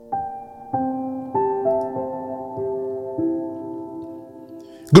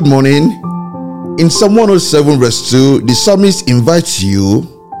Good morning. In Psalm 107 verse 2, the psalmist invites you,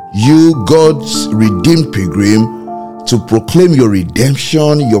 God's redeemed pilgrim, to proclaim your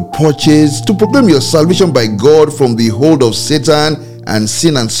redemption, your purchase, to proclaim your salvation by God from the hold of Satan and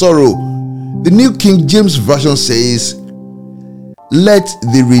sin and sorrow. The New King James Version says, "Let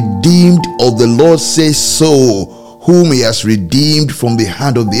the redeemed of the Lord say so, whom he has redeemed from the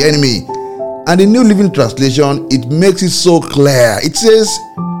hand of the enemy." And the New Living Translation, it makes it so clear. It says,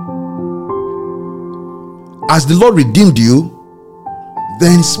 "As the Lord redeemed you,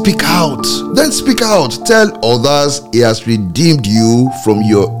 then speak out. Then speak out. Tell others he has redeemed you from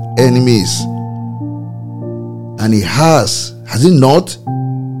your enemies." And he has he not?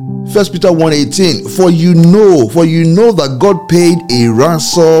 1 Peter 1:18, For you know that God paid a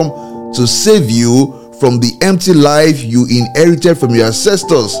ransom to save you from the empty life you inherited from your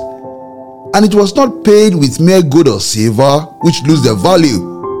ancestors. And it was not paid with mere gold or silver, which lose their value.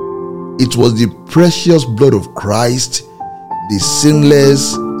 It was the precious blood of Christ, the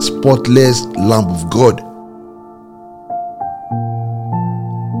sinless, spotless Lamb of God.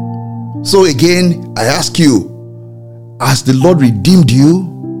 So again, I ask you, has the Lord redeemed you?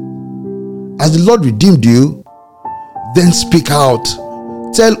 Has the Lord redeemed you? Then speak out.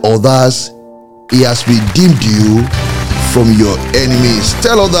 Tell others he has redeemed you from your enemies.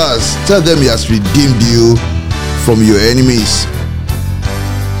 Tell others, tell them he has redeemed you from your enemies.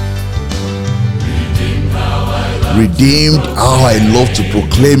 Redeemed, how I love to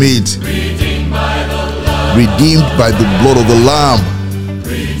proclaim it. Redeemed by the blood of the Lamb.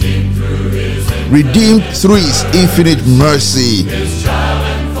 Redeemed through his infinite mercy.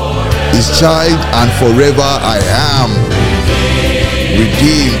 His child, and forever I am.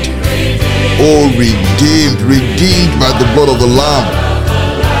 Redeemed. Oh, redeemed by the blood of the Lamb.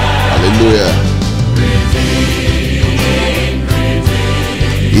 Hallelujah.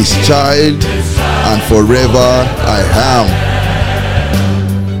 His child, and forever I am.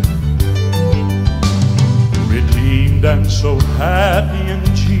 Redeemed, I'm so happy in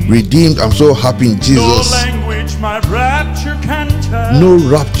Jesus. Redeemed, I'm so happy in Jesus. No language my rapture can tell. No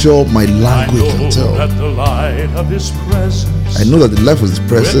rapture my language can tell. That the light of his presence, I know that the life of his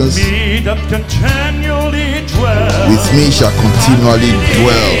presence with me doth continually dwell. with me shall continually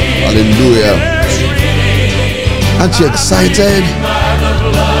dwell. Hallelujah. Aren't you excited?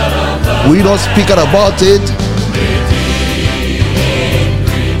 Will you not speak out about it?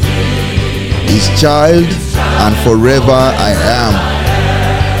 His child, and forever I am.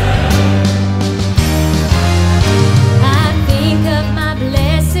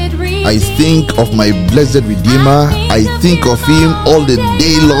 I think of my blessed Redeemer. I think of him all the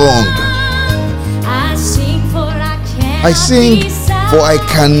day long. I sing, for I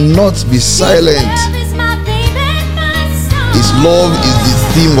cannot be silent. His love is the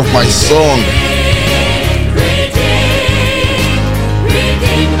theme of my song.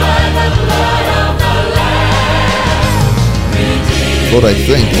 Lord, I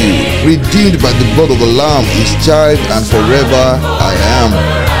thank you. Redeemed by the blood of the Lamb, his child, and forever I am.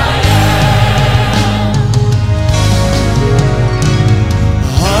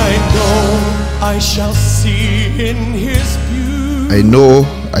 I shall see in his beauty. I know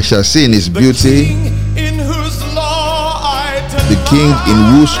I shall see in his beauty. The King in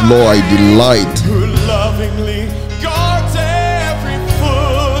whose law I delight. Who lovingly guards every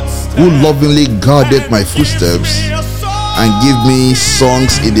footstep. Who lovingly guarded my footsteps and give me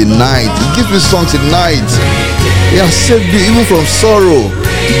songs in the night. He gives me songs in the night. He has saved you even from sorrow.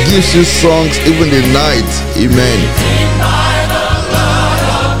 He gives you songs even in the night. Amen.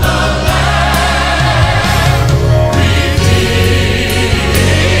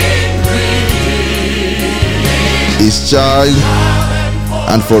 His child,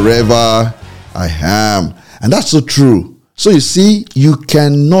 and forever I am. And that's so true. So you see, you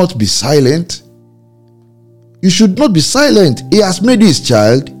cannot be silent. You should not be silent. He has made you his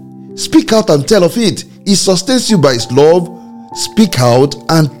child. Speak out and tell of it. He sustains you by his love. Speak out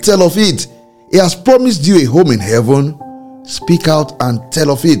and tell of it. He has promised you a home in heaven. Speak out and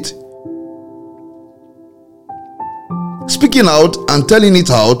tell of it. Speaking out and telling it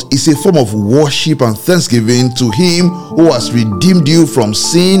out is a form of worship and thanksgiving to him who has redeemed you from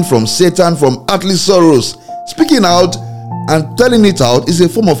sin, from Satan, from earthly sorrows. Speaking out and telling it out is a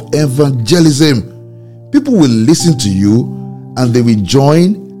form of evangelism. People will listen to you and they will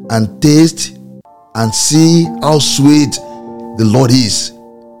join and taste and see how sweet the Lord is.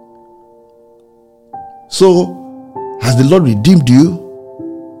 So, has the Lord redeemed you?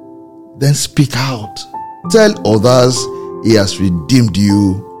 Then speak out. Tell others he has redeemed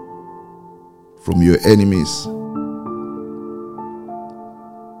you from your enemies.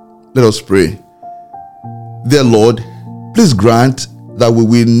 Let us pray. Dear Lord, please grant that we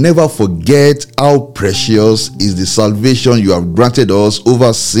will never forget how precious is the salvation you have granted us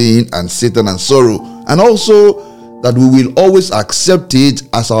over sin and Satan and sorrow, and also that we will always accept it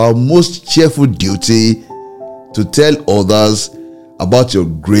as our most cheerful duty to tell others about your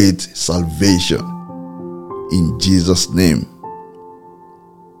great salvation. In Jesus' name,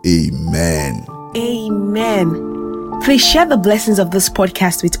 amen. Amen. Please share the blessings of this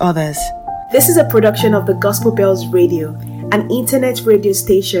podcast with others. This is a production of the Gospel Bells Radio, an internet radio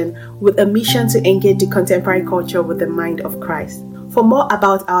station with a mission to engage the contemporary culture with the mind of Christ. For more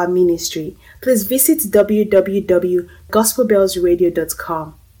about our ministry, please visit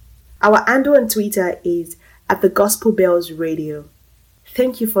www.gospelbellsradio.com. Our handle on Twitter is @the Gospel Bells Radio.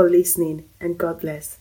 Thank you for listening, and God bless.